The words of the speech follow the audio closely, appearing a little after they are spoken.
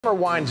Summer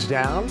winds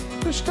down.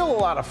 There's still a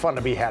lot of fun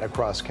to be had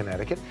across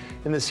Connecticut.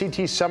 And the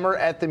CT Summer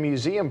at the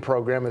Museum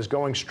program is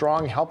going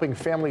strong, helping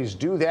families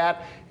do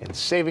that and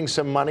saving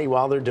some money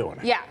while they're doing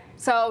it. Yeah,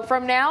 so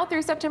from now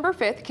through September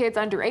 5th, kids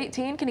under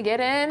 18 can get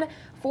in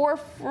for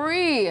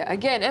free.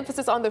 Again,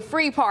 emphasis on the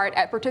free part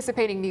at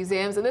participating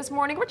museums. And this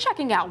morning, we're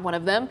checking out one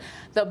of them,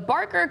 the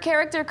Barker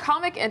Character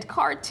Comic and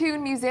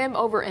Cartoon Museum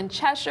over in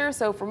Cheshire.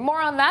 So for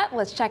more on that,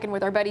 let's check in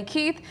with our buddy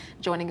Keith,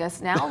 joining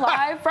us now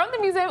live from the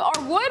museum,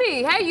 our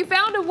Woody. Hey, you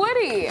found a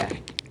Woody.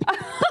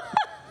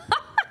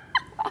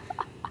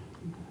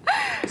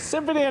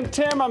 Symphony and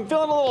Tim, I'm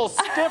feeling a little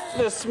stiff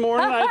this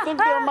morning. I think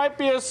there might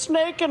be a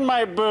snake in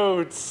my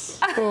boots.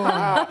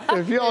 Oh,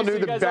 if you all knew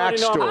the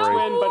backstory.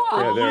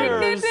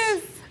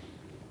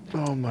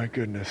 Oh my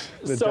goodness.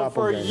 So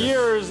for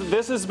years,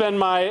 this has been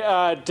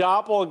my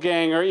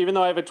doppelganger. Even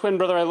though I have a twin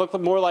brother, I look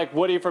more like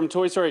Woody from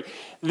Toy Story.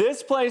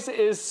 This place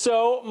is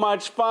so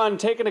much fun.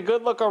 Taking a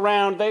good look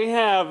around, they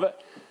have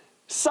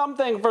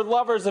something for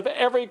lovers of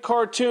every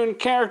cartoon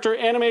character,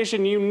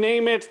 animation, you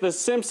name it. The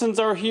Simpsons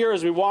are here.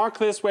 As we walk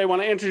this way, I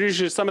want to introduce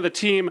you to some of the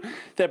team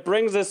that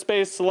brings this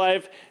space to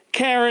life.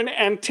 Karen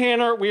and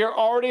Tanner, we are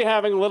already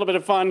having a little bit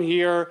of fun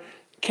here.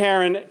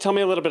 Karen, tell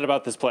me a little bit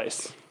about this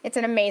place. It's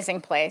an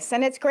amazing place,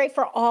 and it's great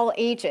for all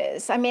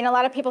ages. I mean, a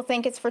lot of people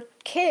think it's for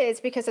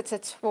kids because it's a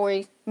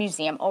toy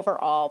museum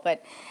overall,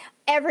 but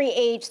every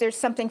age, there's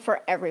something for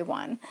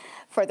everyone.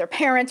 For their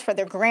parents, for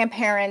their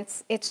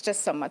grandparents, it's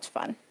just so much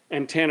fun.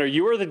 And Tanner,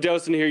 you are the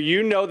docent here.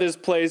 You know this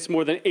place,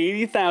 more than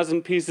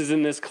 80,000 pieces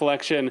in this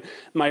collection,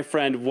 my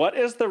friend. What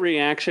is the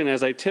reaction,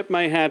 as I tip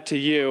my hat to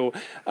you,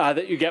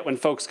 that you get when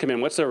folks come in?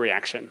 What's their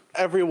reaction?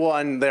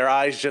 Everyone, their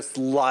eyes just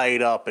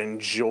light up in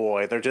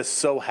joy. They're just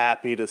so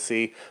happy to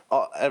see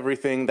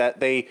everything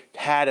that they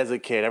had as a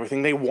kid,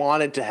 everything they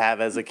wanted to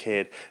have as a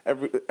kid,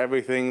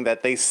 everything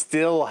that they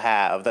still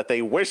have, that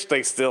they wish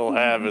they still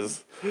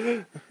have.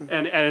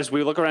 And as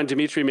we look around,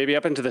 Dimitri, maybe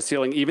up into the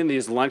ceiling, even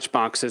these lunch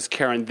boxes,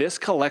 Karen, this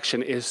collection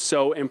is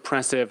so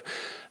impressive.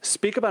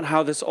 Speak about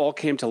how this all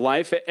came to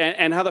life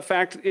and how the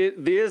fact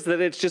is that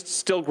it's just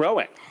still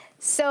growing.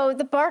 So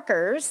the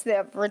Barkers,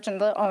 the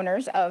original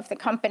owners of the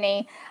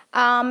company,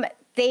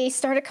 they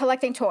started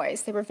collecting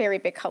toys. They were very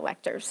big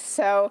collectors.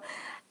 So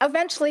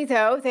eventually,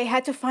 though, they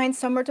had to find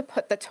somewhere to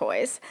put the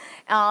toys.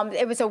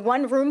 It was a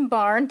one-room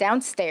barn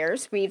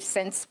downstairs. We've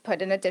since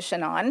put an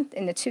addition on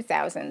in the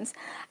 2000s.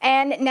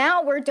 And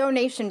now we're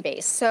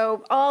donation-based.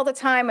 So all the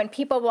time when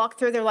people walk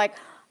through, they're like,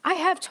 I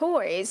have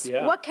toys.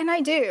 Yeah. What can I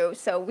do?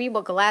 So we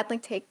will gladly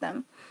take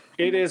them.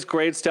 It is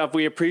great stuff.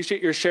 We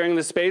appreciate your sharing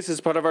the space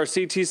as part of our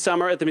CT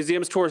Summer at the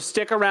Museums Tour.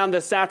 Stick around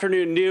this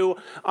afternoon, new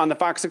on the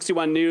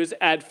FOX61 News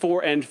at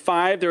 4 and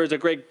 5. There is a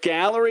great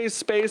gallery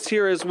space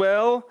here as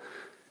well.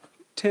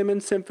 Tim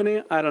and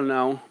Symphony, I don't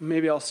know.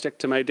 Maybe I'll stick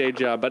to my day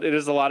job, but it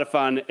is a lot of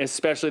fun,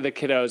 especially the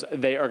kiddos.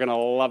 They are going to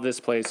love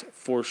this place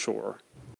for sure.